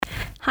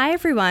Hi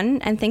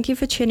everyone, and thank you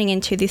for tuning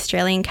into the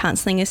Australian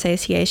Counselling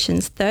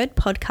Association's third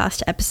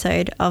podcast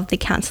episode of The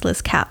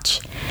Counsellor's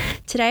Couch.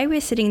 Today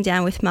we're sitting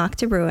down with Mark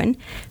Debunking,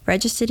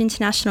 registered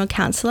international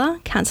counsellor,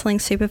 counselling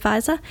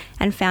supervisor,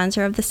 and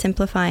founder of The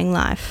Simplifying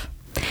Life.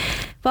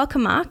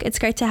 Welcome, Mark. It's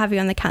great to have you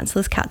on The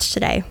Counsellor's Couch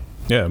today.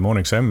 Yeah,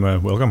 morning, Sam.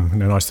 Welcome.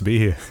 Nice to be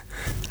here.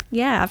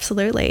 Yeah,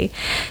 absolutely.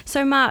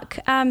 So, Mark,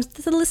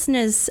 the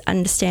listeners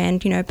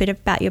understand, a bit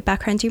about your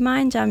background. Do you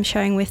mind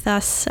sharing with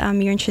us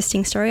your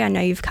interesting story? I know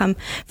you've come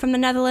from the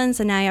Netherlands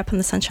and now you're up on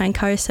the Sunshine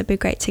Coast, so it'd be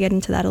great to get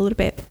into that a little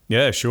bit.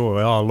 Yeah, sure.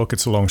 Oh, look,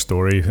 it's a long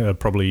story.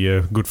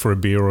 Probably good for a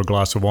beer or a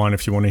glass of wine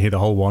if you want to hear the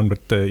whole one.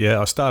 But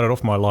I started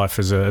off my life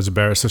as a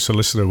barrister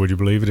solicitor, would you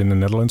believe it, in the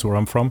Netherlands, where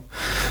I'm from.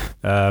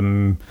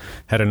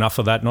 Had enough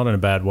of that, not in a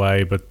bad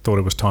way, but thought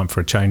it was time for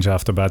a change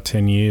after about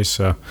 10 years.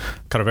 So,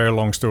 cut a very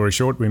long story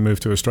short, we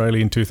moved to Australia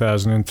in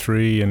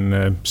 2003,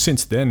 and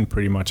since then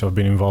pretty much I've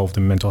been involved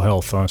in mental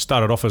health. I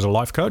started off as a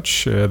life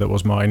coach. That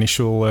was my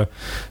initial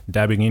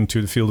dabbing into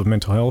the field of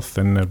mental health,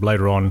 and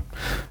later on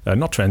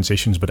not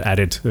transitions but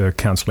added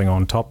counselling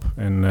on top,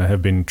 and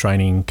have been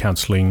training,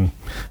 counselling,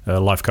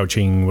 life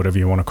coaching, whatever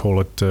you want to call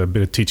it, a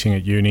bit of teaching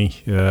at uni,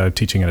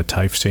 teaching at a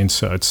TAFE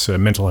since. It's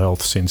mental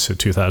health since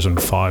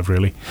 2005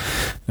 really.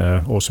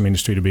 Awesome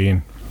industry to be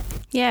in.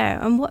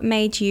 Yeah, and what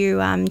made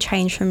you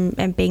change from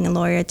being a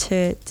lawyer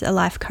to a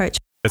life coach?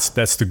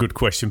 That's the good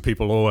question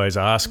people always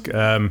ask.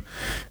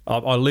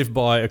 I live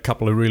by a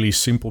couple of really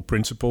simple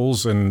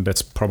principles, and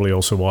that's probably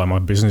also why my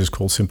business is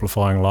called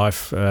Simplifying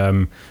Life.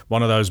 One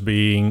of those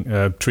being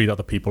treat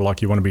other people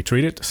like you want to be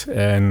treated.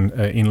 And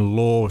in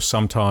law,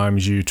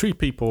 sometimes you treat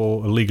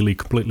people legally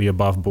completely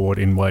above board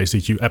in ways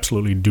that you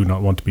absolutely do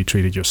not want to be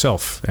treated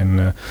yourself.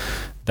 And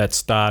that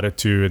started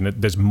to, and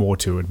there's more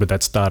to it, but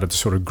that started to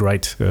sort of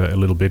grate a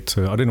little bit.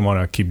 I didn't want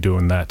to keep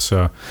doing that.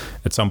 So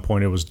at some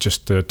point it was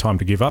just time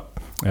to give up.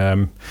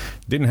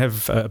 Didn't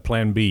have a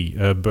plan B.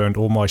 Burned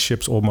all my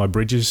ships, all my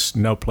bridges,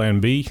 no plan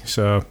B.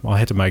 So I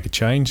had to make a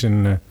change,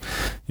 and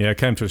I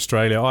came to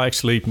Australia. I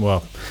actually,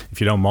 well, if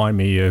you don't mind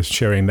me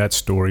sharing that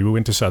story, we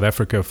went to South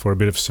Africa for a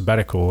bit of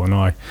sabbatical, and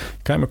I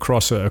came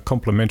across a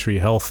complementary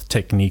health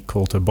technique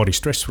called a body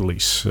stress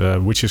release,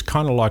 which is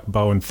kind of like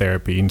Bowen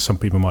therapy, and some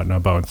people might know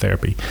Bowen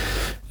therapy.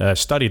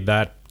 Studied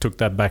that, took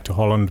that back to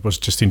Holland, was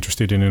just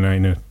interested in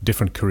a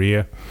different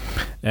career,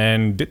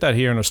 and did that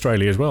here in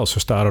Australia as well. So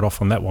started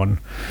off on that one.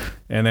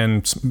 And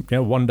then,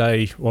 one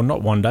day, or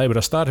not one day, but I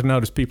started to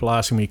notice people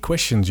asking me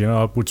questions.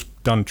 I was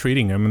done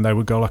treating them, and they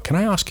would go like, "Can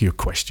I ask you a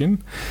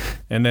question?"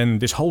 And then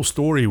this whole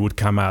story would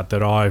come out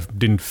that I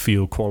didn't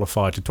feel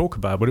qualified to talk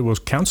about, but it was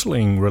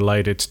counselling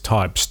related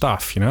type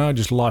stuff,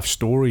 just life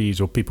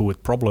stories or people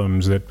with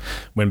problems that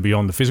went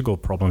beyond the physical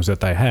problems that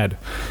they had.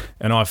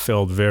 And I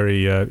felt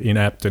very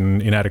inept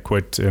and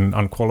inadequate and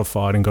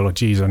unqualified, and go like,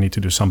 geez, I need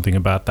to do something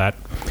about that.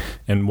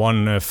 And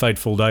one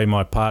fateful day,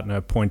 my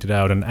partner pointed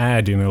out an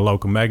ad in a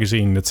local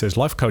magazine that says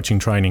life coaching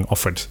training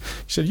offered. He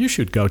said, you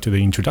should go to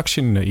the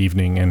introduction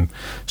evening. And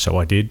so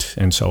I did.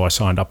 And so I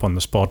signed up on the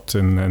spot,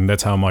 and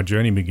that's how my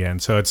journey began.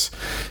 So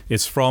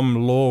it's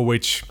from law,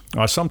 which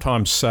I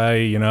sometimes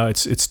say,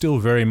 it's still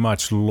very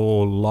much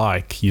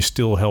law-like. You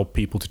still help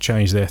people to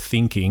change their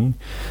thinking,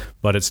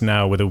 but it's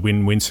now with a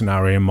win-win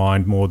scenario in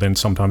mind more than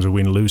sometimes a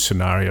win-lose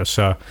scenario.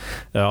 So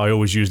I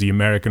always use the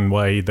American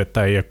way that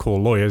they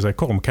call lawyers. They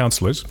call them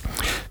counselors.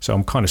 So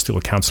I'm kind of still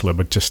a counselor,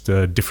 but just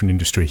a different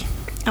industry.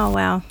 Oh,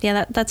 wow.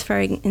 Yeah, that's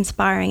very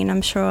inspiring, and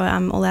I'm sure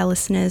all our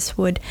listeners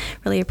would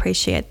really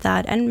appreciate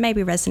that and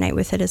maybe resonate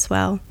with it as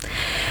well.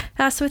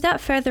 So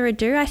without further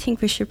ado, I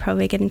think we should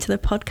probably get into the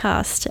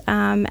podcast.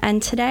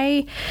 And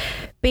today,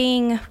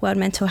 being World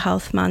Mental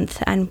Health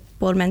Month and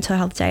World Mental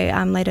Health Day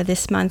later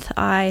this month,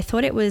 I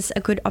thought it was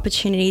a good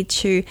opportunity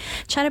to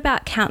chat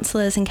about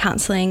counsellors and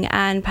counselling,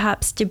 and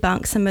perhaps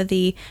debunk some of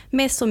the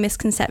myths or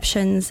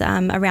misconceptions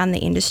around the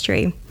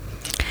industry.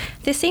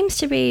 There seems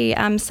to be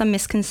some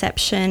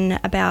misconception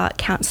about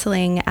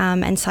counselling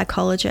and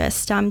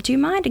psychologists. Do you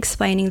mind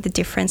explaining the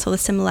difference or the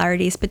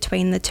similarities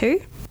between the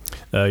two?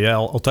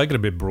 I'll take it a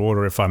bit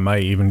broader, if I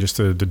may, even just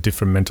the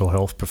different mental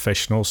health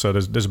professionals. So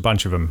there's a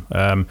bunch of them.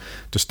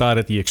 To start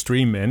at the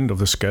extreme end of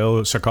the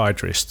scale,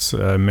 psychiatrists,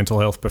 mental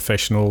health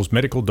professionals,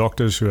 medical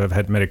doctors who have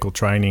had medical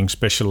training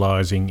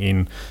specialising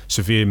in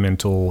severe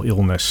mental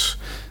illness,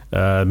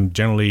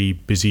 generally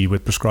busy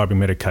with prescribing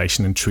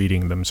medication and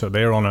treating them. So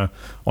they're on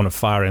a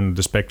far end of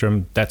the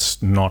spectrum.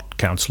 That's not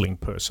counselling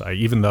per se,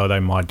 even though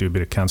they might do a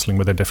bit of counselling,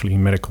 but they're definitely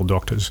medical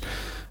doctors.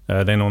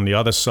 Then on the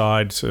other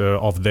side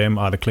of them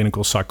are the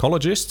clinical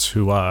psychologists,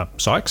 who are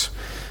psychs,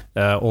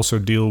 also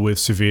deal with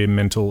severe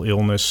mental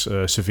illness,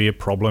 severe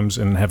problems,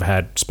 and have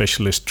had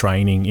specialist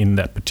training in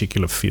that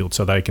particular field.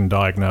 So they can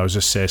diagnose,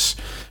 assess,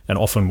 and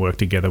often work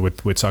together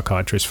with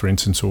psychiatrists, for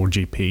instance, or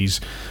GPs.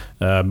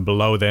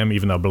 Below them,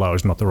 even though below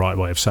is not the right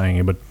way of saying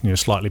it, but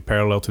slightly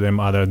parallel to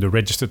them, are the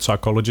registered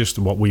psychologists,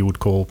 what we would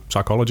call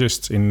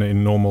psychologists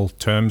in normal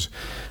terms.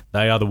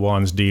 They are the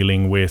ones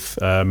dealing with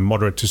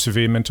moderate to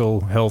severe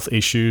mental health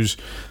issues,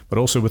 but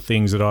also with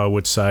things that I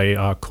would say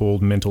are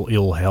called mental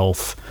ill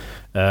health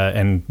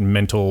and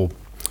mental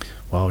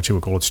what you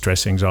would call it,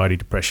 stress, anxiety,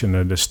 depression,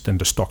 and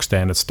the stock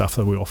standard stuff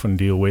that we often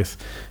deal with.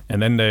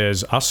 And then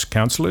there's us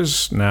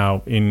counsellors.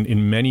 Now,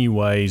 in many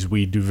ways,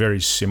 we do very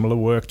similar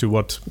work to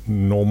what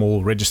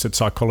normal registered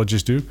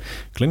psychologists do.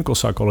 Clinical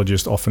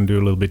psychologists often do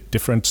a little bit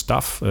different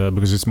stuff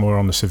because it's more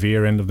on the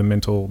severe end of the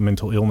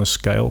mental illness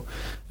scale.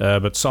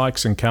 But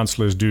psychs and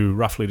counsellors do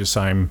roughly the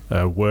same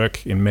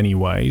work in many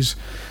ways.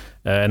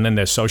 And then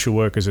there's social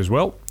workers as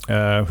well,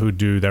 who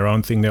do their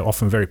own thing. They're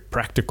often very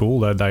practical.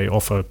 They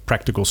offer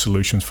practical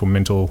solutions for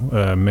mental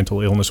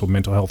illness or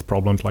mental health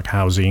problems like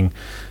housing,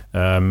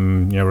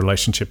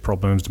 relationship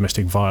problems,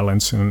 domestic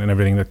violence, and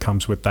everything that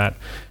comes with that.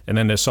 And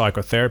then there's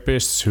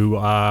psychotherapists who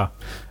are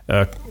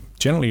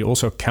generally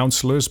also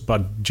counsellors,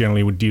 but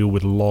generally would deal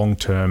with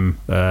long-term,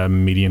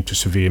 medium to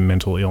severe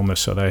mental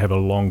illness. So they have a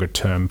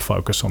longer-term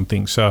focus on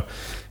things. So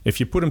if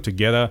you put them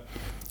together,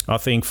 I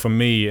think for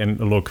me, and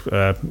look,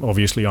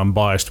 obviously I'm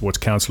biased towards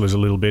counsellors a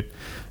little bit.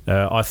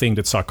 I think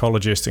that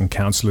psychologists and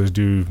counsellors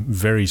do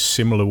very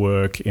similar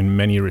work in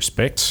many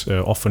respects,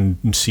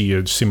 often see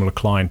a similar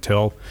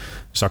clientele.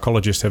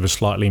 Psychologists have a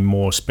slightly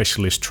more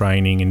specialist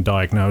training in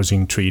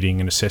diagnosing, treating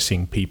and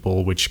assessing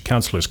people, which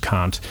counsellors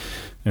can't.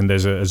 And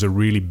there's a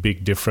really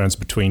big difference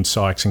between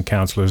psychs and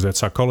counsellors, that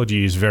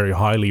psychology is very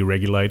highly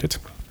regulated,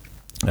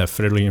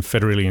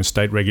 federally and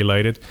state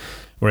regulated,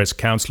 whereas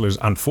counsellors,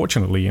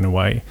 unfortunately, in a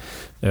way,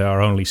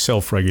 are only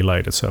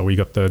self-regulated. So we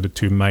got the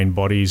two main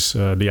bodies,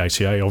 the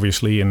ACA,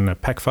 obviously, and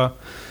PACFA,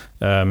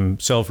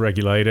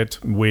 self-regulated,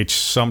 which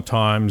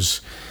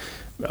sometimes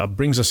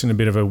brings us in a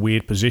bit of a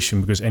weird position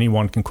because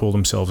anyone can call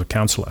themselves a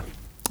counsellor.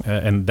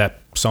 And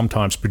that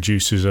sometimes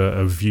produces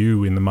a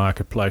view in the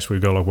marketplace where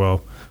you go like,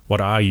 well,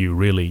 what are you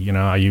really?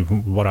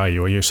 What are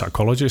you? Are you a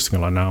psychologist? And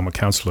you're like, no, I'm a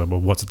counsellor. But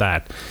what's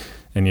that?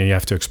 And you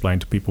have to explain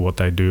to people what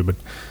they do. But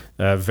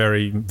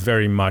very,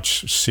 very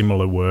much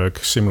similar work,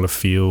 similar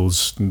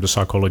fields. The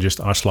psychologists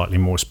are slightly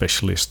more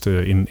specialist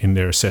in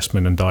their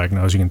assessment and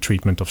diagnosing and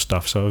treatment of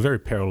stuff. So a very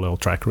parallel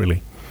track,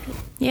 really.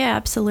 Yeah,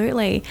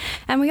 absolutely.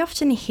 And we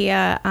often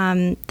hear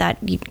that,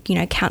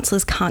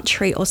 counsellors can't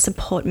treat or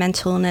support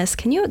mental illness.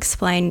 Can you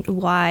explain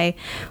why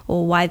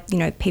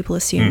people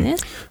assume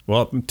this?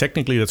 Well,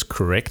 technically that's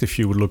correct. If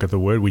you would look at the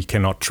word, we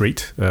cannot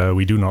treat.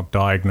 We do not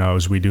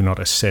diagnose. We do not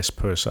assess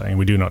per se, and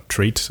we do not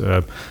treat.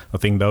 I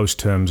think those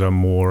terms are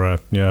more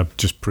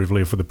just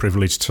privilege for the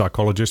privileged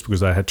psychologists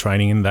because they had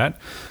training in that.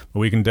 But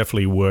we can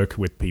definitely work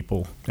with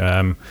people.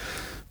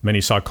 Many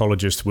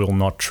psychologists will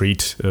not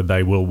treat.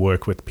 They will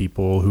work with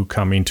people who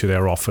come into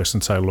their office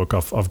and say, look,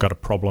 I've got a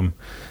problem.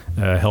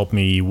 Help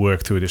me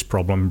work through this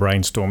problem.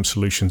 Brainstorm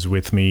solutions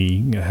with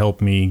me.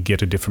 Help me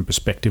get a different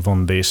perspective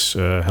on this.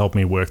 Help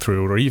me work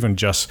through it. Or even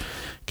just,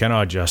 can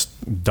I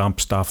just dump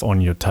stuff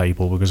on your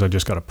table because I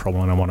just got a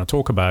problem and I want to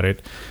talk about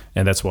it?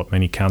 And that's what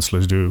many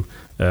counsellors do,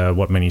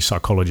 what many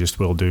psychologists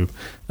will do.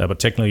 But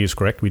technically it's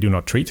correct. We do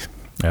not treat.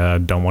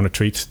 Don't want to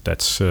treat.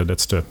 That's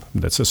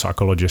a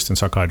psychologist and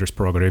psychiatrist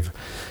prerogative.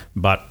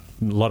 But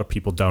a lot of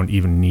people don't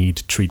even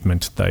need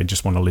treatment. They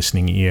just want a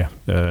listening ear.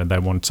 They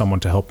want someone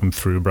to help them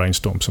through,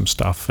 brainstorm some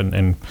stuff,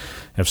 and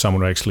have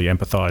someone who actually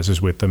empathizes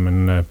with them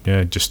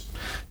and just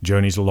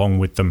journeys along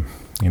with them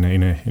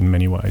in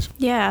many ways.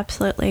 Yeah,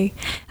 absolutely.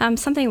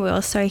 Something we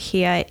also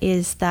hear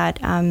is that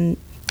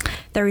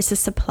there is a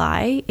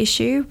supply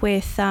issue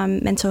with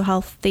mental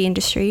health, the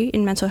industry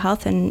in mental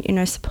health,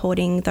 and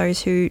supporting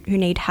those who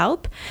need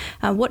help.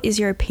 What is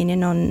your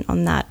opinion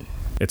on that?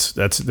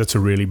 That's a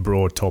really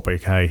broad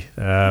topic. Hey,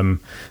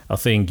 I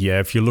think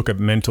if you look at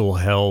mental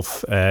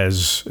health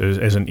as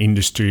an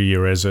industry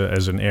or as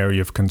an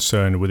area of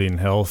concern within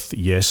health,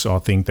 yes, I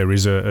think there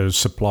is a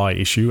supply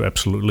issue,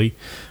 absolutely.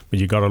 But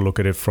you got to look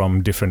at it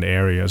from different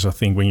areas. I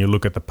think when you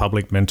look at the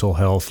public mental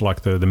health,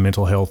 like the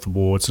mental health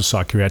wards, the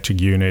psychiatric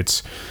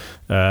units,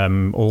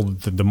 all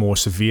the more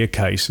severe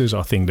cases,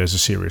 I think there's a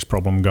serious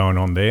problem going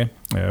on there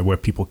where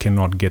people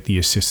cannot get the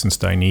assistance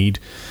they need.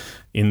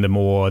 In the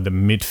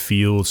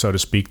midfield, so to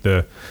speak,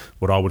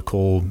 what I would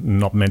call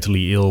not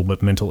mentally ill,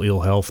 but mental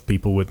ill health,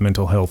 people with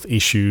mental health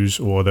issues,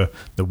 or the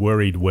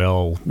worried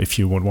well, if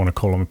you would want to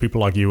call them.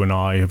 People like you and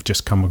I have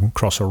just come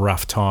across a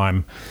rough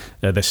time.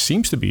 There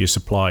seems to be a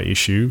supply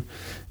issue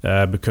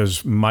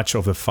because much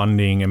of the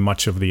funding and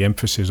much of the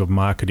emphasis of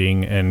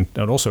marketing and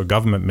also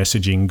government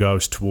messaging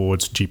goes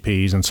towards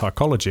GPs and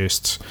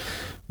psychologists.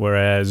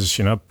 Whereas,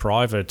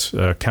 private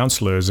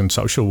counsellors and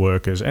social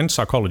workers and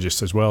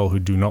psychologists as well who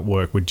do not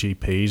work with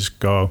GPs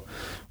go,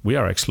 we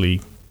are actually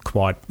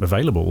quite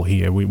available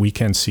here. We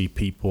can see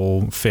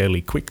people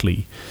fairly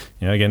quickly.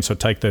 Again, so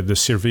take the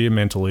severe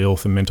mental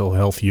health and mental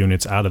health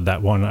units out of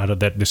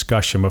that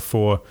discussion.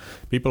 Before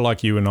people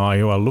like you and I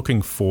who are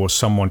looking for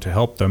someone to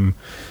help them,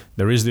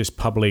 there is this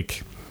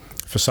public,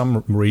 for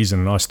some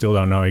reason, I still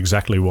don't know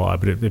exactly why,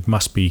 but it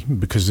must be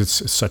because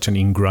it's such an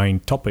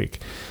ingrained topic,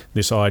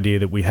 this idea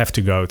that we have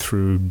to go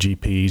through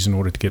GPs in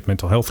order to get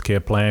mental health care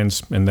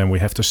plans, and then we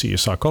have to see a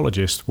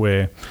psychologist,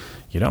 where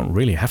you don't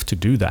really have to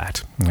do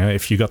that.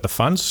 If you got the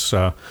funds,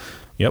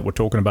 we're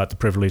talking about the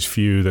privileged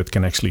few that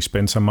can actually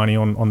spend some money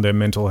on their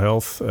mental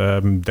health.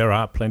 There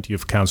are plenty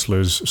of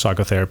counsellors,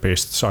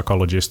 psychotherapists,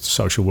 psychologists,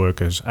 social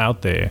workers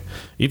out there,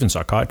 even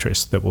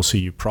psychiatrists that will see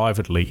you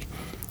privately.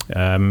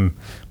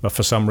 But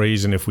for some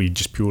reason, if we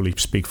just purely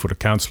speak for the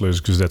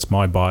counsellors, because that's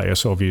my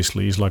bias,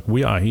 obviously, is like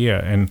we are here.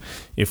 And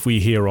if we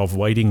hear of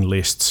waiting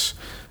lists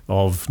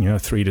of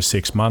 3 to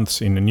 6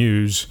 months in the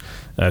news,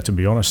 to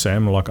be honest,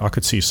 Sam, like I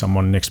could see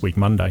someone next week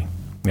Monday,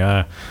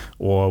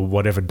 or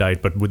whatever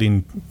date, but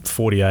within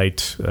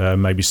 48,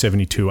 maybe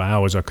 72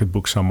 hours, I could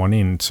book someone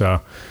in.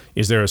 So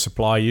is there a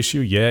supply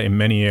issue? Yeah, in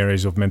many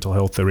areas of mental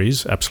health there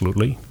is,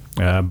 absolutely.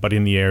 But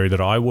in the area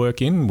that I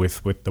work in,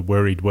 with the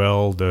worried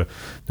well, the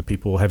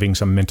people having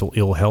some mental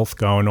ill health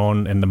going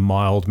on and the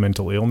mild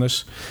mental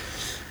illness,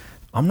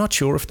 I'm not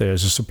sure if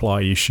there's a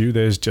supply issue.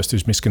 There's just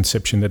this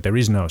misconception that there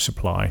is no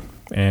supply.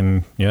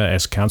 And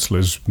as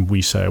counsellors,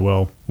 we say,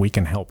 well, we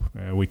can help.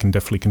 We can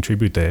definitely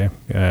contribute there.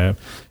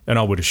 And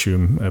I would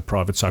assume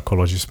private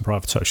psychologists and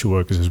private social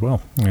workers as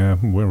well.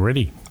 We're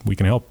ready. We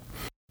can help.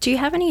 Do you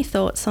have any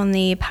thoughts on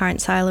the apparent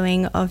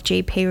siloing of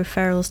GP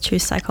referrals to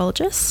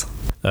psychologists?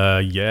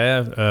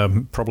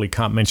 Probably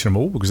can't mention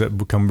them all because that would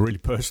become really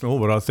personal,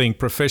 but I think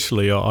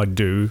professionally I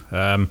do.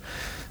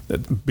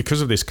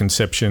 Because of this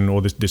conception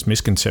or this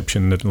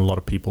misconception that a lot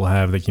of people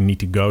have that you need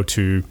to go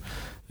to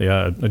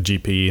a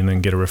GP and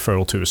then get a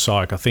referral to a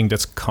psych, I think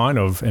that's kind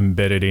of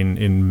embedded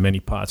in many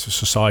parts of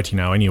society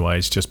now anyway.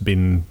 It's just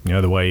been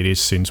the way it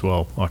is since, the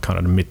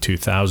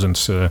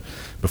mid-2000s.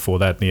 Before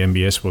that, the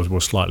MBS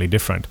was slightly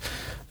different.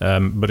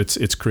 But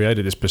it's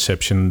created this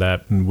perception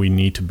that we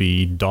need to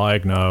be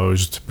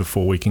diagnosed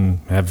before we can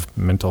have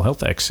mental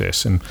health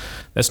access, and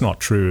that's not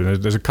true.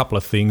 There's a couple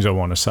of things I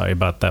want to say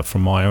about that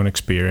from my own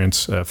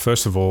experience.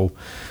 First of all,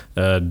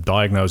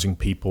 diagnosing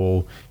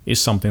people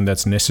is something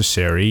that's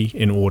necessary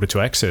in order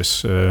to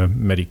access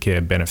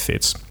Medicare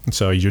benefits.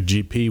 So your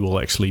GP will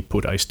actually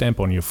put a stamp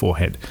on your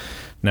forehead.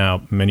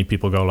 Now, many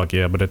people go like,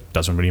 yeah, but it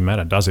doesn't really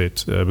matter, does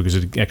it? Because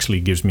it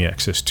actually gives me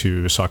access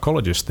to a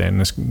psychologist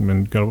then.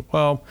 And go,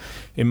 well,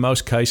 in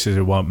most cases,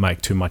 it won't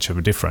make too much of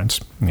a difference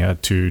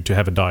to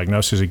have a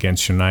diagnosis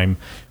against your name,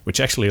 which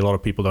actually a lot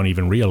of people don't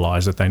even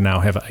realize that they now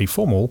have a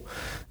formal,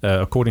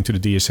 according to the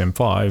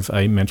DSM-5,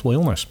 a mental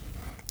illness.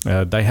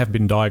 They have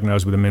been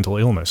diagnosed with a mental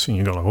illness. And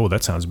you go like, oh,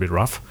 that sounds a bit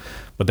rough.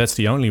 But that's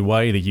the only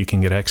way that you can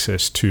get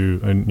access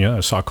to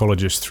a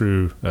psychologist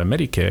through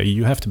Medicare.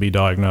 You have to be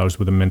diagnosed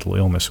with a mental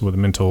illness, with a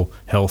mental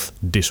health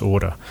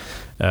disorder.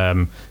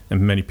 And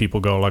many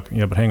people go like,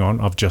 yeah, but hang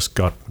on, I've just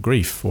got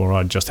grief, or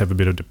I just have a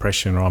bit of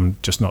depression, or I'm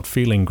just not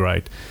feeling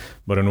great.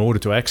 But in order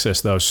to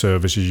access those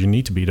services, you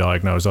need to be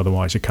diagnosed.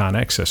 Otherwise, you can't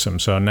access them.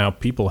 So now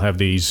people have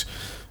these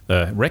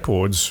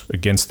records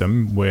against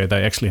them where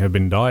they actually have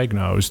been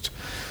diagnosed,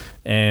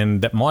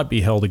 and that might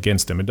be held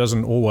against them. It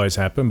doesn't always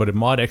happen, but it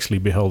might actually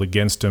be held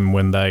against them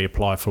when they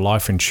apply for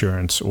life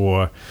insurance,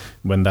 or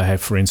when they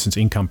have, for instance,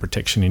 income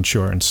protection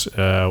insurance,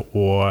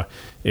 or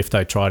if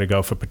they try to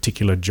go for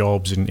particular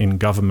jobs in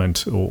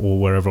government or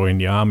wherever, in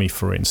the army,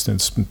 for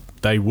instance.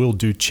 They will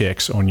do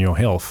checks on your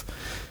health.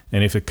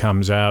 And if it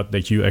comes out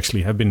that you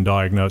actually have been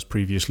diagnosed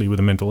previously with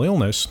a mental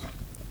illness,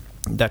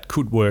 that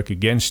could work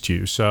against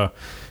you. So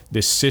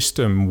this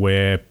system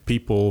where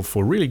people,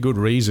 for really good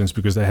reasons,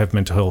 because they have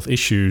mental health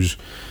issues,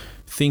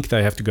 think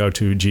they have to go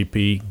to a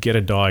GP, get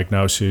a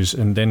diagnosis,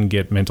 and then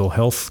get mental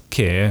health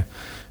care,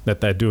 that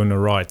they're doing the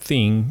right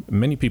thing.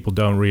 Many people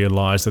don't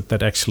realize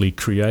that actually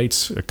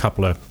creates a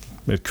couple of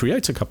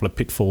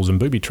pitfalls and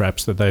booby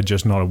traps that they're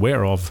just not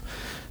aware of,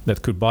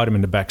 that could bite them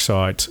in the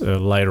backside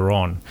later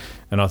on.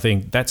 And I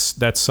think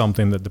that's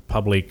something that the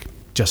public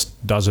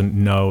just doesn't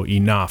know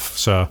enough.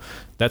 So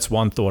that's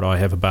one thought I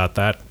have about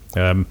that.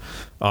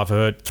 I've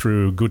heard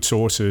through good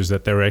sources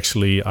that there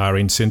actually are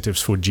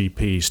incentives for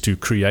GPs to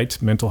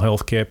create mental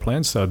health care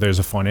plans. So there's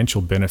a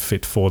financial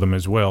benefit for them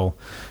as well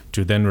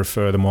to then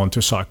refer them on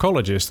to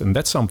psychologists. And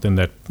that's something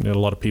that a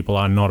lot of people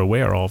are not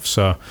aware of.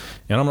 So,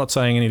 and I'm not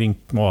saying anything,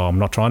 well, I'm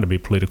not trying to be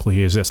political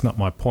here. That's not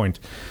my point.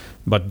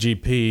 But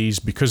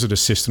GPs, because of the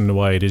system the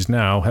way it is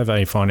now, have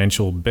a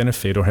financial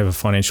benefit or have a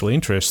financial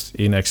interest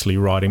in actually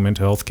writing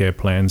mental health care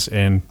plans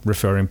and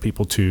referring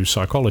people to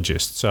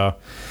psychologists. So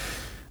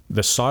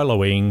the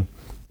siloing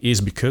is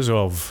because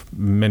of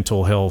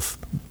mental health,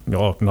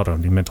 or not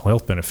only mental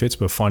health benefits,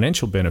 but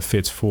financial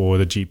benefits for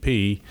the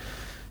GP.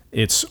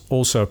 It's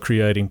also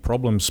creating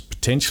problems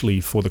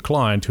potentially for the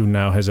client who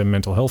now has a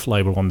mental health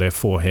label on their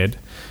forehead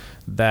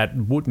that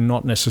would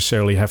not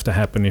necessarily have to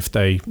happen if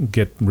they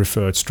get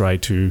referred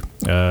straight to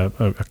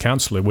a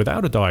counsellor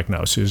without a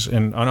diagnosis.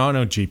 And I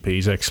know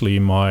GPs actually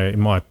in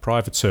my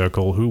private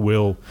circle who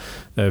will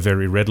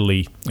very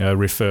readily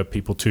refer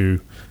people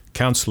to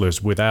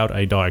counsellors without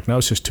a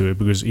diagnosis to it,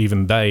 because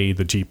even they,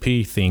 the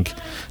GP, think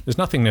there's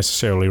nothing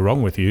necessarily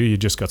wrong with you. You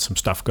just got some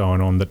stuff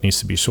going on that needs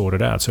to be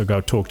sorted out. So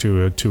go talk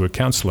to a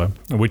counsellor,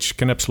 which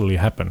can absolutely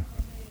happen.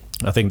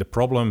 I think the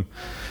problem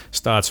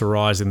starts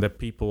arising that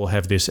people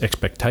have this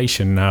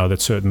expectation now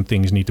that certain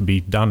things need to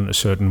be done a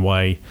certain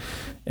way,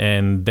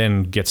 and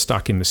then get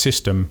stuck in the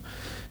system.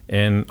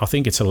 And I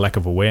think it's a lack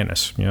of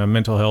awareness.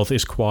 Mental health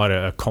is quite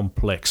a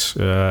complex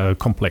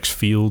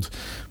field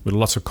with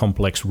lots of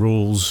complex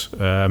rules.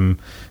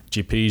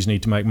 GPs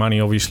need to make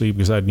money, obviously,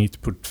 because they need to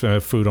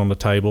put food on the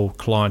table.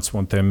 Clients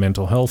want their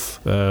mental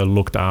health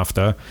looked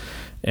after.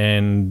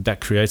 And that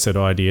creates that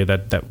idea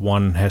that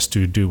one has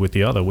to do with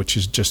the other, which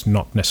is just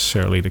not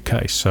necessarily the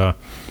case. So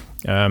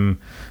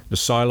the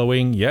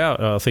siloing,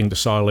 I think the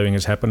siloing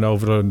has happened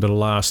over the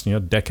last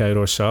decade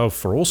or so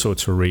for all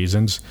sorts of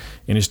reasons,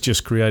 and it's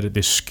just created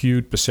this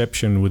skewed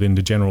perception within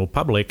the general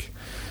public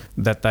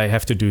that they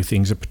have to do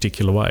things a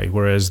particular way,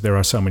 whereas there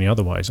are so many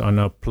other ways. I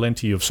know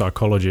plenty of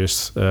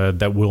psychologists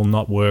that will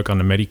not work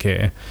under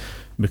Medicare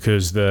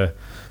because the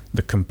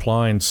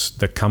compliance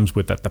that comes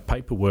with that, the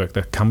paperwork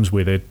that comes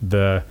with it,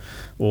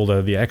 all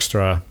the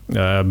extra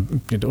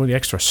the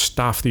extra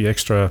stuff, the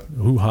extra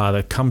hoo-ha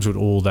that comes with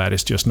all that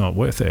is just not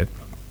worth it.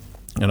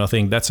 And I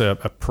think that's a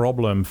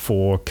problem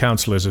for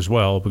counsellors as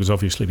well, because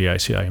obviously the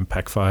ACA and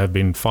PACFA have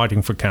been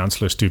fighting for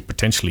counsellors to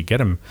potentially get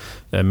them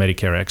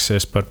Medicare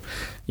access, but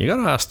you got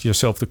to ask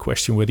yourself the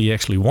question whether you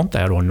actually want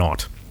that or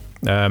not.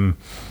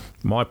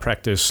 My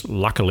practice,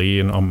 luckily,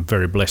 and I'm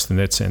very blessed in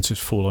that sense, is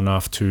full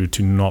enough to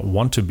not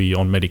want to be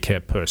on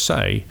Medicare per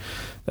se.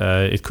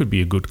 It could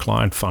be a good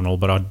client funnel,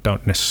 but I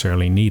don't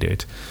necessarily need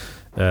it.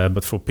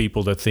 But for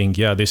people that think,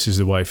 this is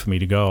the way for me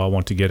to go, I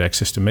want to get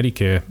access to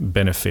Medicare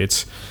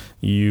benefits,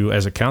 you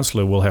as a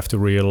counsellor will have to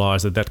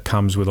realise that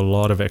comes with a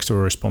lot of extra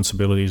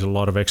responsibilities, a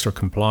lot of extra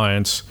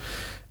compliance,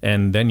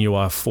 and then you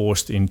are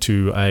forced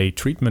into a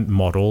treatment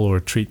model or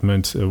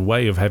a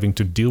way of having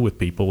to deal with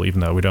people, even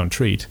though we don't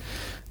treat,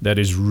 that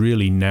is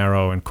really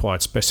narrow and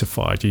quite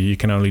specified. You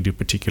can only do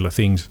particular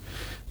things.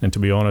 And to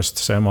be honest,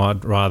 Sam,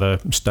 I'd rather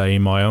stay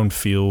in my own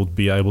field,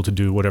 be able to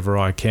do whatever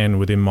I can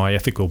within my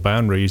ethical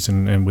boundaries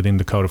and within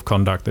the code of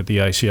conduct that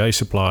the ACA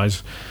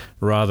supplies,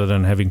 rather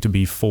than having to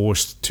be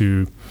forced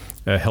to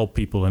help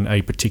people in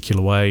a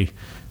particular way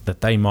that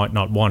they might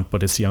not want,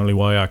 but it's the only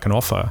way I can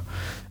offer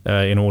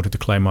in order to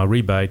claim my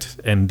rebate,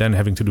 and then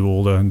having to do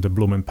all the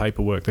blooming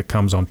paperwork that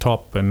comes on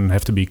top and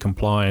have to be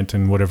compliant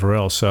and whatever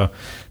else. So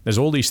there's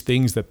all these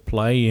things that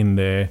play in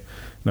there.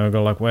 And I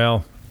go like,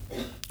 well,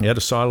 the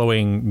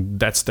siloing,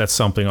 that's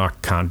something I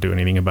can't do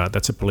anything about.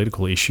 That's a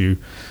political issue.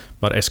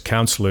 But as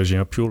counsellors,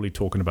 purely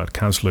talking about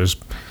counsellors,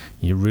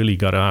 you really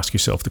got to ask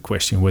yourself the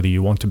question whether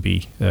you want to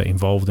be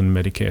involved in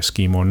the Medicare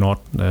scheme or not,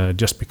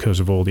 just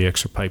because of all the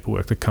extra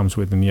paperwork that comes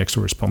with and the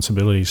extra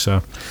responsibilities.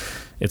 So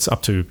it's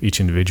up to each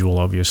individual,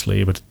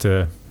 obviously, but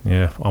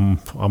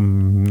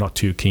I'm not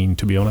too keen,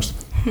 to be honest.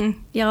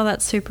 Yeah,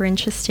 that's super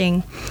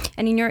interesting.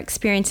 And in your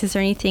experience, is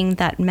there anything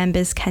that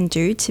members can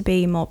do to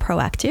be more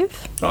proactive?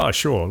 Oh,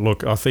 sure.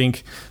 Look, I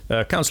think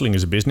counselling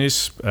is a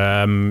business.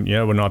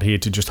 We're not here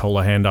to just hold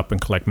a hand up and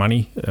collect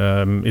money.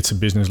 It's a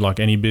business like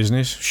any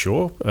business,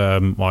 sure.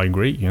 I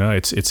agree.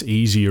 It's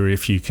easier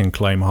if you can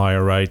claim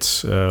higher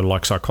rates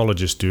like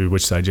psychologists do,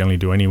 which they generally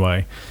do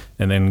anyway,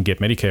 and then get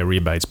Medicare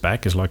rebates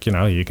back. Is like,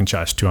 you can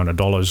charge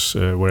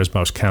 $200, whereas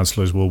most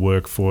counsellors will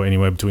work for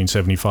anywhere between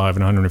 $75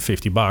 and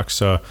 $150.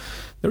 So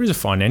there is a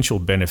financial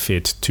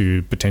benefit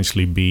to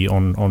potentially be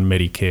on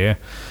Medicare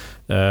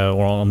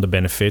or on the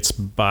benefits.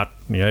 But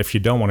if you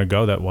don't want to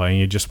go that way and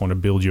you just want to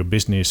build your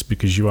business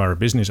because you are a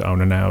business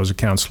owner now as a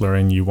counsellor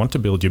and you want to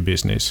build your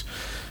business,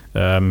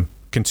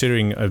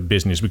 considering a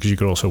business, because you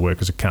could also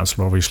work as a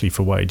counsellor, obviously,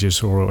 for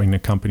wages or in a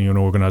company or an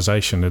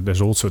organisation.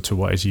 There's all sorts of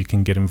ways you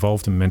can get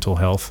involved in mental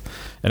health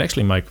and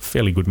actually make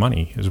fairly good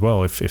money as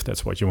well if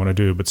that's what you want to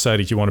do. But say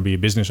that you want to be a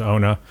business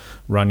owner,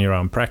 run your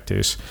own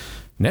practice,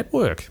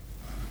 network.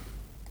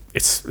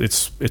 It's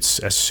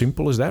as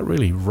simple as that,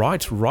 really.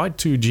 Write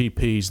to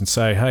GPs and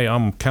say, hey,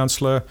 I'm a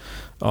counsellor.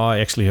 I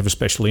actually have a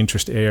special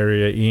interest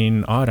area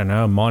in,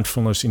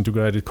 mindfulness,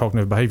 integrated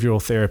cognitive behavioural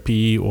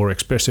therapy or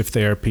expressive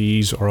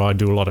therapies, or I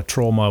do a lot of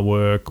trauma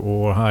work,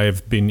 or I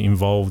have been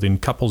involved in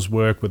couples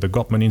work with the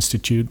Gottman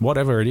Institute,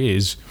 whatever it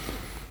is.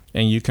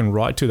 And you can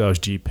write to those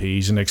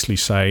GPs and actually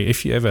say,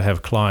 if you ever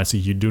have clients that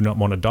you do not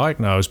want to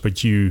diagnose,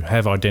 but you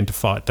have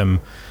identified them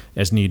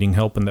as needing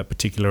help in that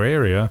particular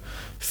area,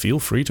 feel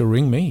free to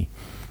ring me.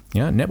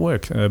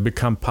 Network,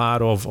 become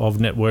part of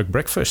network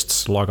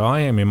breakfasts like I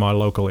am in my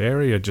local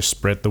area. Just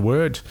spread the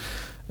word,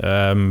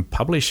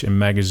 publish in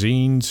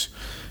magazines,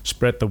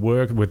 spread the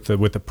word with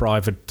the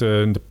private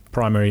the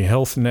primary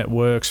health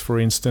networks, for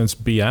instance.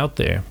 Be out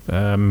there,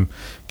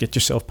 get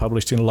yourself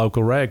published in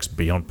local rags,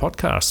 be on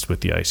podcasts with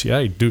the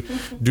ACA,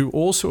 do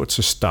all sorts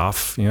of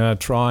stuff.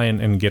 Try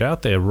and get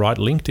out there, write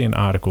LinkedIn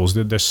articles.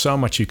 There's so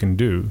much you can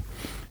do.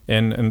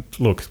 And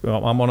look,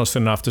 I'm honest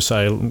enough to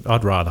say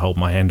I'd rather hold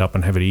my hand up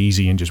and have it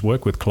easy and just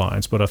work with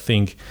clients. But I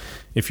think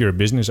if you're a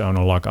business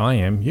owner like I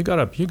am, you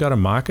gotta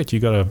market, you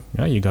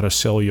gotta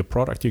sell your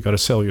product, you gotta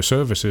sell your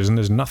services, and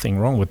there's nothing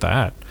wrong with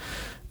that.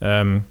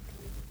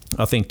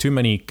 I think too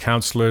many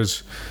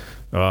counsellors,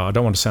 I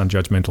don't want to sound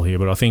judgmental here,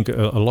 but I think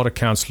a lot of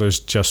counsellors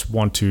just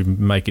want to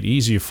make it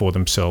easier for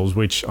themselves,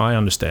 which I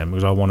understand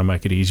because I want to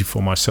make it easy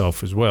for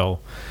myself as well.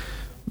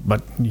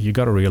 But you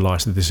got to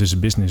realize that this is a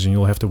business and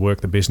you'll have to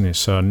work the business.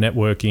 So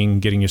networking,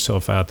 getting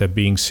yourself out there,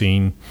 being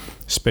seen,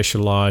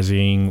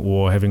 specializing,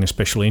 or having a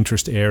special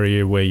interest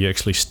area where you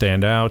actually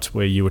stand out,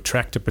 where you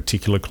attract a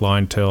particular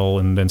clientele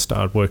and then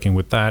start working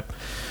with that.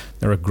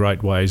 There are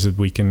great ways that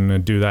we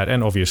can do that.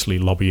 And obviously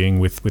lobbying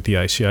with the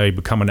ACA,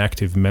 become an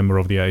active member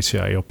of the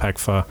ACA or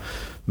PACFA.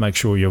 Make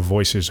sure your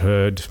voice is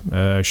heard,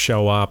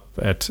 show up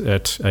at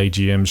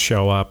AGMs,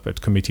 show up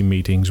at committee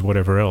meetings,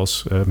 whatever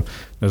else.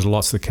 There's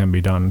lots that can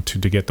be done to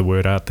get the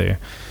word out there.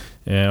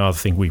 And I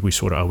think we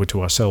sort of owe it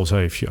to ourselves.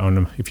 Hey, if you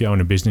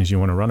own a business, you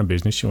want to run a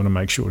business, you want to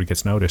make sure it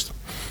gets noticed.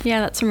 Yeah,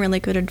 that's some really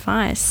good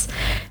advice.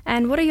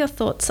 And what are your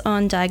thoughts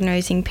on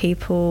diagnosing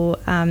people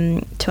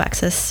to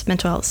access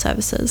mental health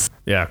services?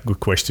 Yeah, good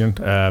question.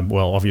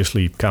 Well,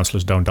 obviously,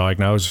 counsellors don't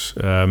diagnose.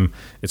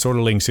 It sort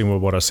of links in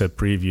with what I said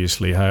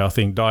previously. Hey, I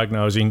think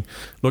diagnosing,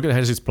 look, it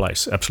has its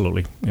place,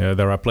 absolutely.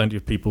 There are plenty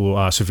of people who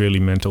are severely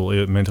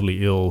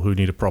mentally ill who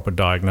need a proper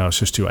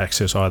diagnosis to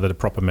access either the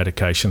proper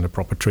medication, the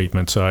proper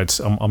treatment. So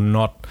I'm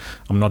not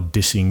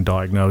dissing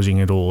diagnosing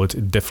at all.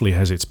 It definitely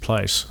has its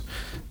place.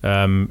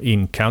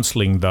 In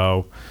counselling,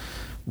 though,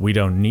 we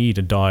don't need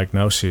a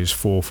diagnosis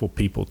for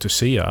people to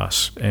see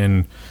us.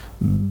 And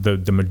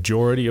the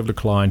majority of the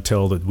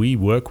clientele that we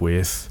work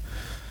with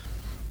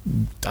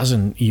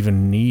doesn't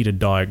even need a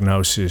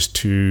diagnosis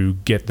to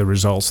get the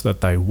results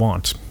that they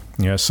want.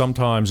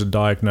 Sometimes a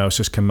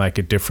diagnosis can make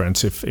a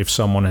difference. If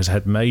someone has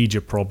had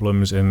major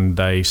problems and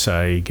they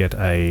say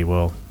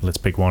let's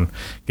pick one,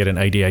 get an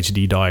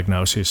ADHD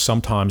diagnosis,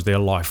 sometimes their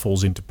life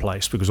falls into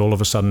place because all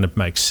of a sudden it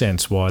makes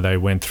sense why they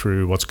went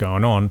through what's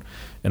going on,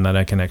 and then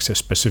they can access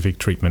specific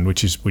treatment,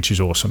 which is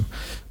awesome.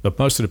 But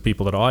most of the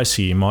people that I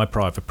see in my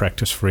private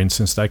practice, for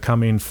instance, they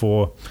come in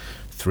for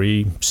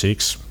 3,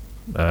 6,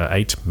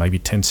 8, maybe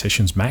 10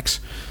 sessions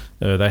max.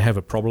 They have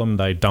a problem,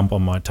 they dump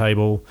on my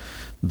table.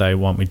 They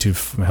want me to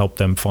help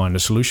them find a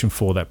solution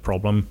for that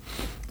problem.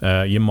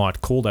 You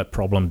might call that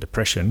problem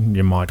depression.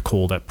 You might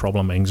call that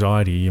problem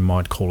anxiety. You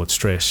might call it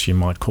stress. You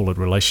might call it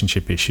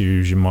relationship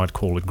issues. You might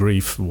call it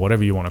grief,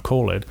 whatever you want to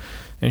call it.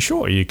 And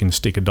sure, you can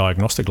stick a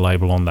diagnostic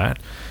label on that.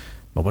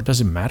 But what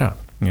does it matter?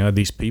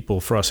 These people,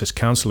 for us as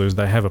counsellors,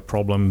 they have a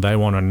problem. They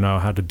want to know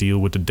how to deal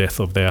with the death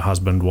of their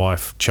husband,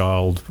 wife,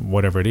 child,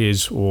 whatever it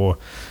is, or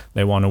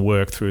they want to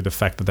work through the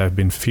fact that they've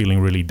been feeling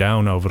really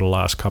down over the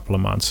last couple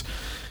of months.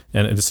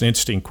 And it's an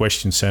interesting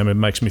question, Sam. It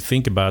makes me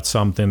think about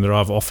something that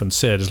I've often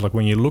said. It's like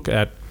when you look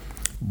at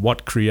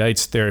what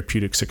creates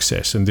therapeutic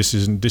success, and this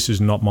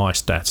is not my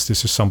stats.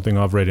 This is something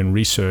I've read in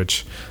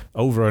research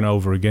over and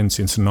over again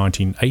since the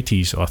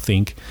 1980s, I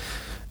think.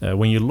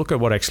 When you look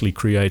at what actually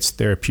creates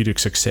therapeutic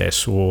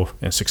success,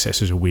 and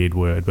success is a weird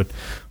word, but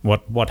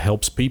what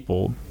helps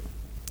people,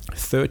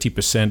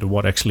 30% of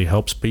what actually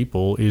helps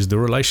people is the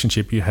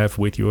relationship you have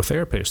with your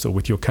therapist or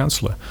with your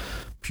counsellor.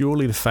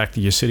 Purely the fact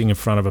that you're sitting in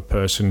front of a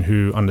person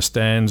who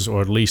understands or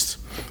at least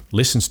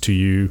listens to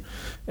you,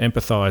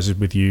 empathizes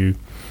with you,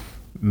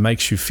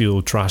 makes you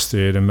feel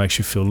trusted and makes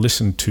you feel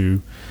listened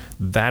to,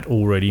 that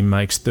already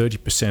makes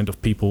 30%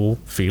 of people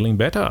feeling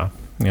better.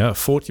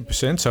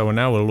 40%, so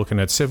now we're looking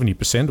at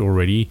 70%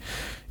 already,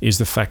 is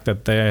the fact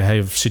that they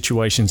have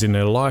situations in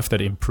their life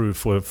that improve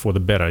for the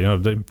better,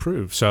 they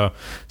improve. So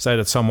say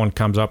that someone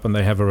comes up and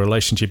they have a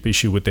relationship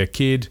issue with their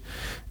kid,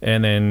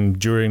 and then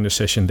during the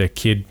session their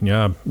kid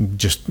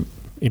just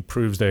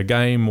improves their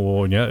game,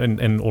 or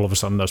and all of a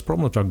sudden those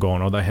problems are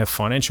gone. Or they have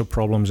financial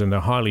problems and they're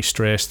highly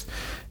stressed,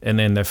 and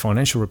then their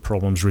financial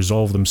problems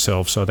resolve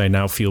themselves, so they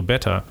now feel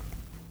better.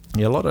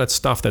 A lot of that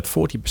stuff, that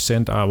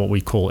 40%, are what we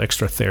call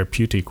extra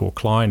therapeutic or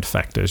client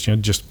factors,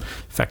 just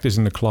factors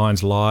in the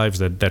client's lives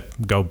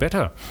that go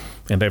better,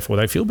 and therefore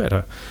they feel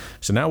better.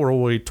 So now we're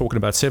already talking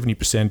about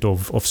 70%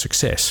 of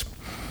success.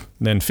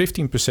 Then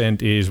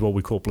 15% is what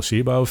we call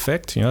placebo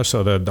effect,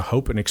 so the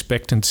hope and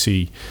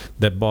expectancy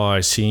that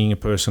by seeing a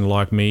person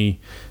like me,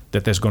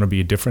 that there's going to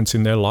be a difference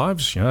in their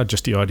lives.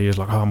 Just the idea is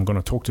like, I'm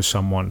going to talk to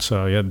someone,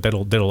 so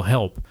that'll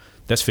help.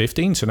 That's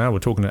 15, so now we're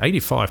talking at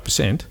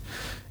 85%.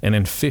 And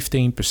then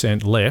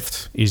 15%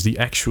 left is the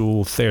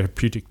actual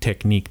therapeutic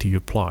technique to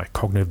apply,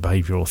 cognitive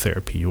behavioral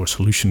therapy or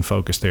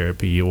solution-focused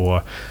therapy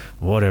or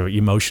whatever,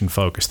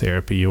 emotion-focused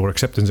therapy or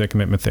acceptance and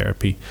commitment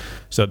therapy.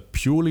 So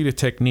purely the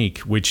technique,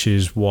 which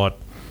is what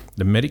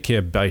the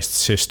Medicare-based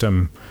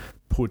system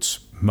puts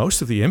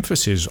most of the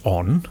emphasis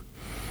on,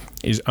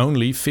 is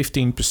only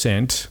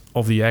 15%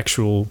 of the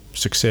actual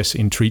success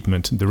in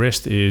treatment. The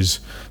rest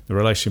is the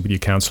relationship with your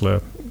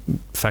counsellor,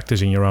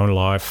 factors in your own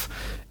life,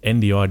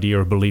 and the idea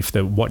or belief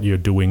that what you're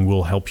doing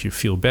will help you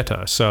feel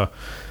better. So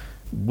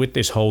with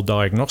this whole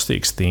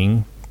diagnostics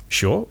thing,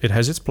 sure, it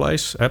has its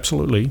place,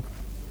 absolutely.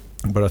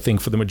 But I think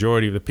for the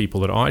majority of the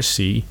people that I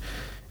see,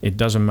 it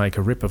doesn't make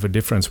a rip of a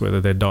difference whether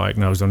they're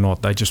diagnosed or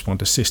not. They just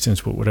want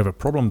assistance with whatever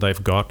problem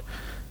they've got,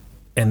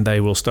 and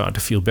they will start to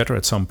feel better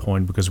at some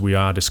point because we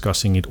are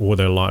discussing it, or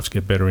their lives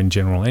get better in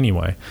general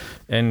anyway.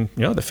 And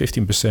the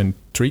 15%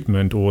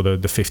 treatment or the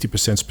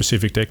 50%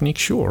 specific technique,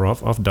 sure,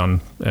 I've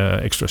done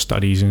extra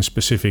studies in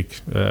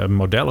specific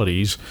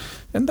modalities,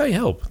 and they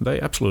help. They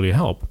absolutely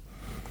help.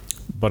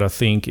 but I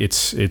think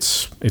it's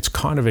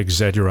kind of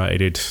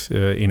exaggerated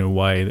in a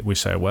way that we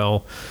say,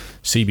 well,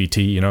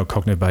 CBT,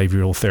 cognitive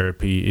behavioral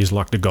therapy, is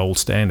like the gold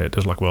standard.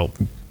 It's like, well,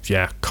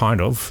 yeah,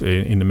 kind of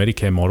in the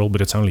Medicare model,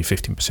 but it's only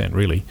 15%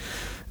 really.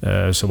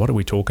 So what are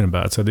we talking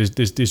about? So there's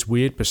this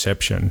weird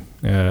perception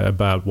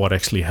about what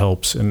actually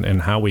helps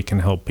and how we can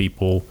help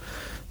people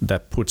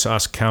that puts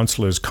us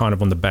counselors kind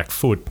of on the back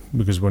foot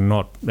because we're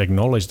not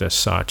acknowledged as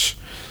such,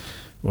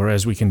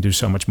 whereas we can do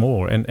so much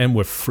more. And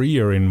we're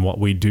freer in what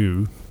we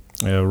do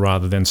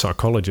rather than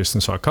psychologists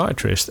and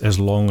psychiatrists, as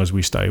long as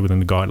we stay within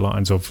the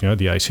guidelines of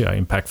the ACA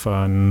Impact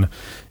Fund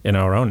and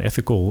our own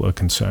ethical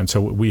concerns.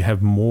 So we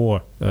have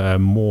more,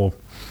 well,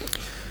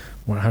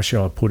 how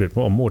shall I put it?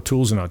 Well, more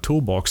tools in our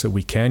toolbox that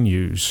we can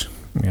use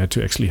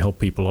to actually help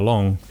people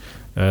along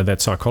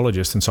that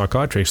psychologists and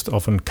psychiatrists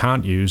often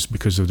can't use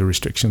because of the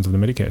restrictions of the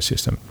Medicare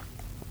system.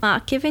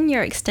 Mark, given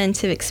your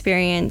extensive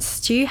experience,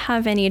 do you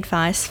have any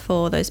advice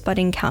for those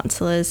budding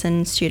counsellors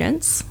and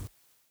students?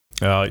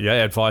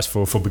 Advice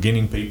for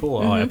beginning people.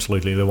 Mm-hmm.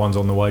 Absolutely, the ones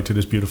on the way to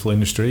this beautiful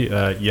industry.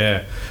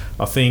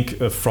 I think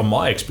from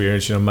my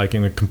experience,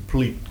 making a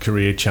complete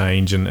career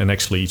change and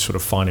actually sort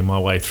of finding my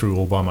way through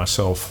all by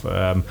myself.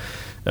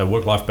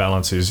 Work-life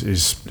balance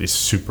is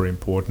super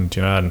important,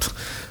 and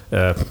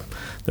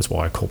that's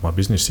why I call my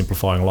business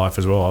Simplifying Life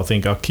as well. I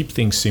think I'll keep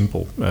things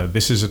simple.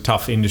 This is a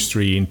tough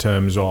industry in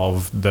terms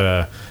of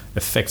the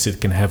effects it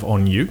can have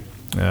on you.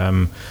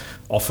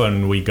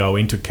 Often we go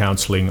into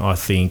counselling, I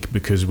think,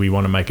 because we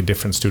want to make a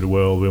difference to the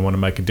world, we want to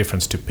make a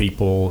difference to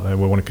people,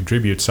 and we want to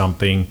contribute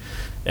something.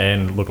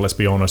 And look, let's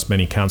be honest,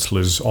 many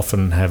counsellors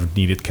often have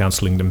needed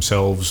counselling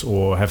themselves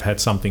or have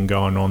had something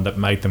going on that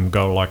made them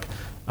go like,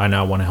 I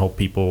now want to help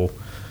people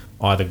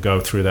either go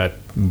through that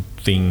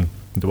thing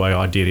the way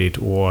I did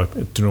it, or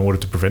in order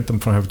to prevent them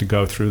from having to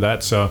go through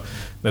that. So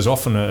there's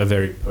often a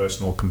very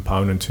personal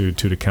component to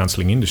the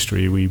counselling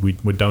industry. We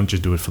don't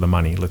just do it for the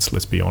money. Let's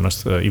be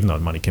honest. Even though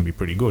the money can be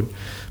pretty good,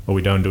 but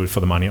we don't do it for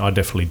the money. I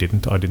definitely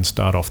didn't. I didn't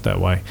start off that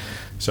way.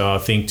 So I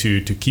think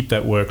to keep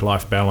that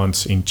work-life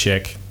balance in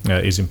check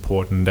is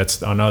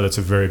important. I know that's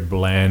a very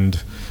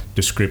bland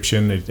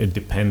description. It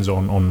depends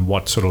on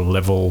what sort of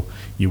level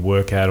you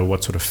work at or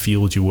what sort of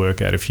field you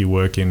work at. If you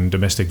work in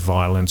domestic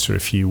violence or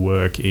if you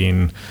work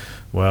in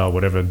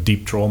whatever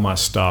deep trauma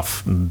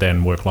stuff,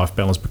 then work-life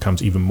balance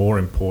becomes even more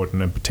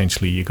important, and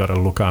potentially you got to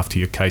look after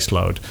your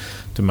caseload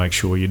to make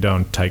sure you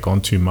don't take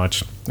on too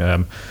much.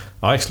 I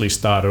actually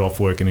started off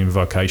working in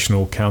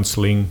vocational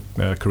counselling,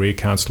 career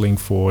counselling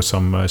for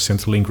some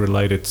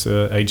Centrelink-related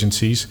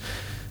agencies,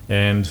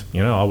 and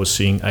I was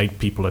seeing 8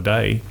 people a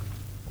day.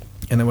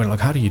 And they went like,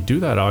 how do you do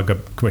that? I got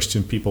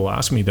people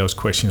ask me those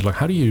questions like,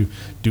 how do you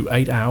do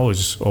 8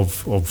 hours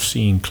of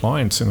seeing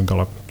clients? And I go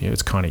like,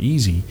 it's kind of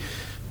easy,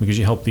 because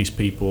you help these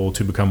people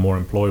to become more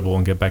employable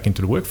and get back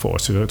into the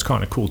workforce. So it's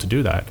kind of cool to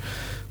do that.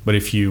 But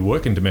if you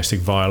work in domestic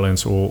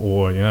violence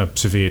or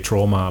severe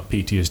trauma,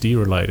 PTSD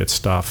related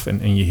stuff,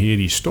 and you hear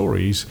these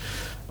stories,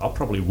 I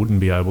probably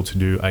wouldn't be able to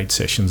do 8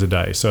 sessions a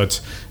day. So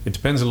it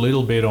depends a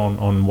little bit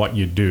on what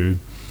you do.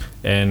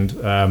 And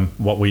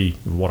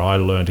what I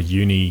learned at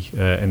uni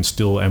and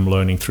still am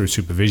learning through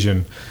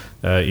supervision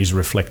is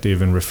reflective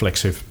and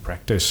reflexive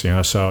practice.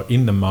 So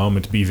in the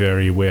moment, be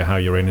very aware how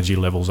your energy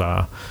levels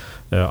are.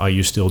 Are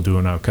you still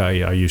doing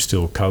okay? Are you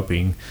still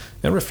coping?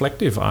 And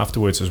reflective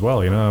afterwards as well.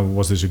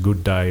 Was this a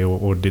good day,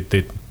 or did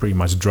it pretty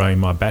much drain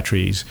my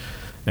batteries?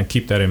 And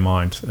keep that in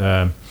mind.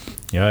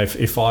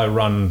 If I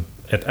run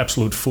at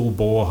absolute full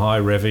bore, high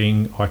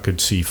revving, I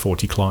could see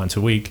 40 clients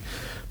a week,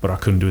 but I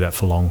couldn't do that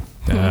for long.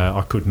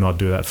 I could not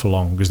do that for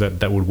long because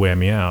that would wear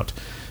me out.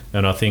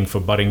 And I think for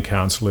budding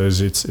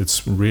counsellors,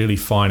 it's really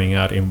finding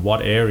out in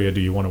what area do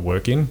you want to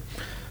work in.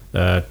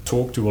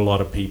 Talk to a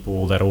lot of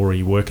people that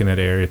already work in that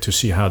area to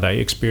see how they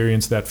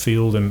experience that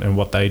field and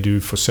what they do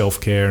for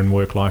self-care and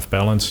work-life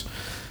balance.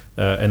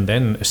 And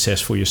then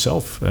assess for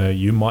yourself.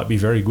 You might be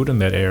very good in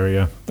that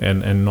area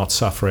and not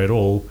suffer at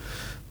all.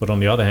 But on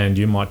the other hand,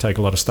 you might take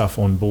a lot of stuff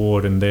on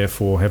board and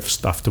therefore have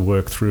stuff to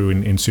work through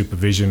in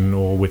supervision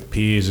or with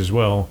peers as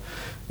well.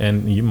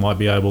 And you might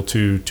be able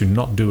to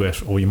not do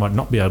it, or you might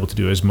not be able to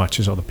do as much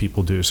as other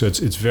people do. So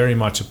it's very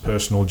much a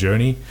personal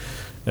journey.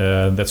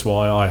 That's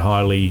why I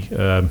highly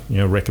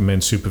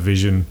recommend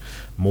supervision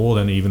more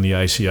than even the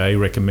ACA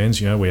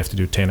recommends. We have to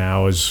do 10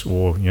 hours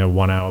or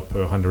 1 hour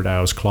per 100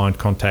 hours client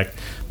contact,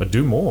 but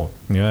do more.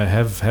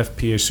 Have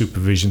peer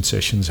supervision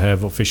sessions,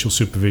 have official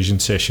supervision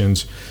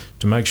sessions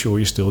to make sure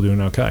you're still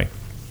doing okay.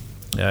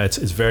 It's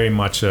very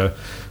much a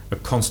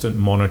constant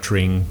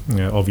monitoring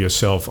of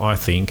yourself, I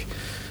think.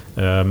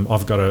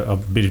 I've got a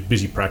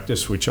busy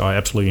practice, which I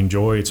absolutely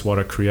enjoy. It's what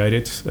I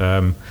created.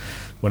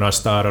 When I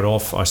started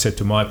off, I said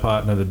to my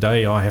partner, the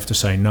day I have to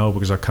say no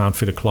because I can't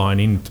fit a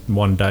client in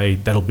one day,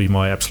 that'll be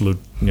my absolute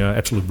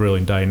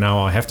brilliant day. Now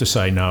I have to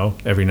say no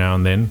every now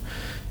and then,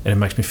 and it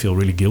makes me feel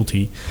really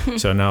guilty.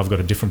 So now I've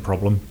got a different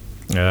problem.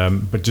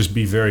 But just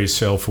be very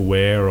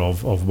self-aware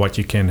of what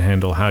you can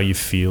handle, how you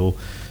feel,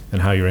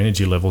 and how your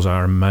energy levels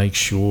are, and make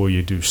sure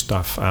you do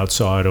stuff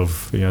outside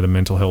of the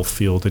mental health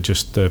field to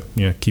just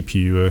keep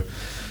you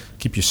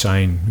keep you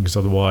sane, because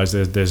otherwise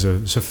there's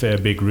a fair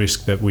big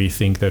risk that we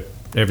think that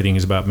everything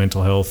is about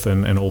mental health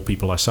and all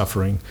people are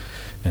suffering,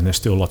 and there's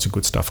still lots of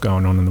good stuff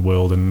going on in the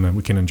world, and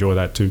we can enjoy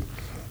that too.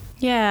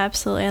 Yeah,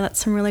 absolutely. That's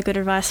some really good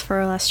advice for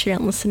all our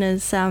student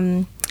listeners,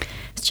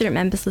 student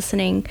members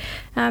listening.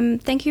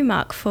 Thank you,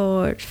 Mark,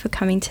 for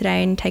coming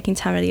today and taking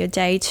time out of your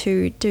day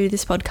to do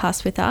this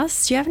podcast with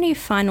us. Do you have any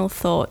final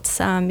thoughts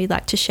you'd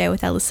like to share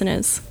with our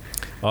listeners?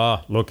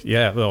 Look,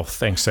 yeah, well,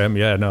 thanks, Sam.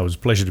 Yeah, no, it was a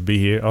pleasure to be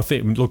here. I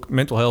think, look,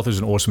 mental health is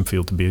an awesome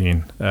field to be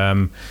in.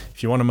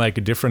 If you want to make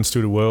a difference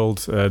to the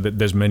world,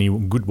 there's many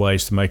good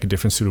ways to make a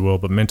difference to the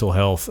world, but mental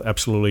health,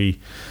 absolutely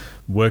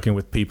working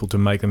with people to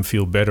make them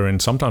feel better,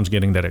 and sometimes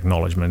getting that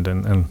acknowledgement.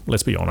 And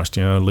let's be honest,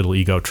 a little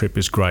ego trip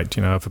is great.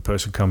 If a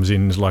person comes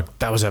in and is like,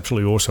 that was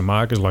absolutely awesome,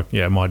 Mark, is like,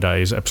 yeah, my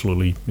day is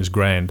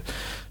grand.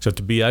 So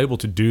to be able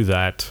to do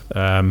that,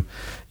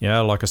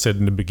 like I said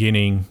in the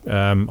beginning,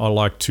 I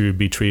like to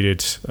be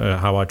treated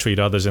how I treat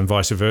others, and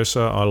vice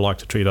versa. I like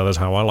to treat others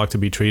how I like to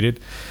be treated.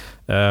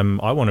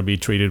 I want to be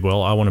treated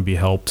well. I want to be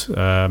helped.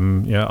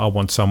 I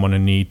want someone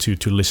in need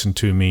to listen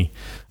to me,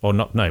 or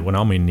not. No, when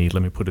I'm in need,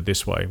 let me put it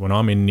this way: when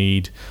I'm in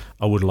need,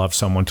 I would love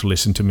someone to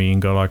listen to me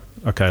and go like,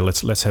 okay,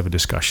 let's have a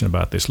discussion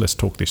about this. Let's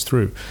talk this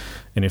through.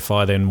 And if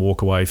I then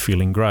walk away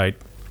feeling great,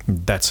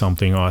 that's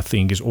something I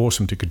think is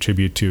awesome to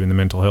contribute to in the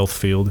mental health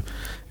field.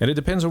 And it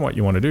depends on what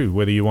you want to do,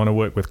 whether you want to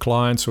work with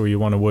clients, or you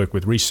want to work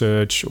with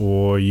research,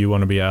 or you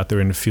want to be out there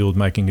in the field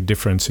making a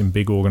difference in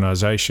big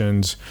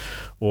organizations,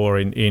 or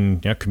in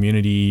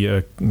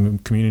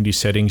community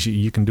settings.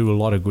 You can do a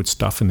lot of good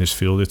stuff in this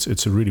field.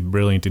 It's a really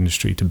brilliant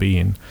industry to be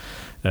in.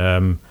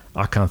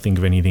 I can't think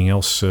of anything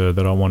else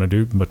that I want to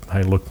do, but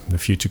hey, look, the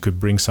future could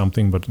bring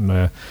something. But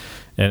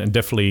and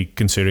definitely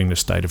considering the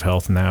state of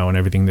health now and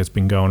everything that's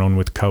been going on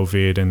with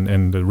COVID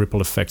and the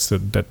ripple effects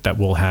that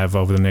will have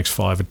over the next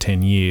 5 or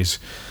 10 years,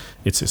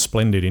 it's a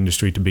splendid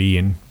industry to be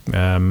in,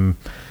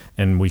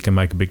 and we can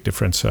make a big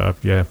difference.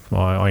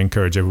 I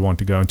encourage everyone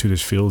to go into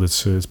this field.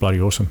 It's bloody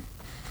awesome.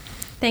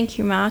 Thank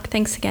you, Mark.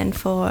 Thanks again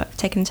for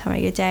taking time out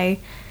of your day.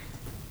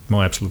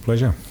 My absolute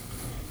pleasure.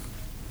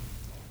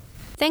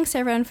 Thanks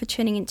everyone for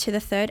tuning into the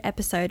 3rd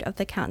episode of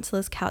the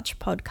Counsellor's Couch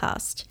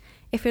podcast.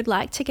 If you'd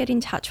like to get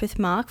in touch with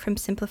Mark from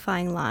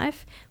Simplifying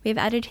Life, we have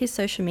added his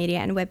social media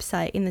and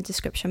website in the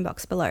description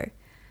box below.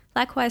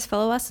 Likewise,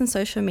 follow us on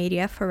social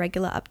media for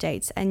regular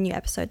updates and new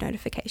episode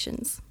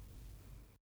notifications.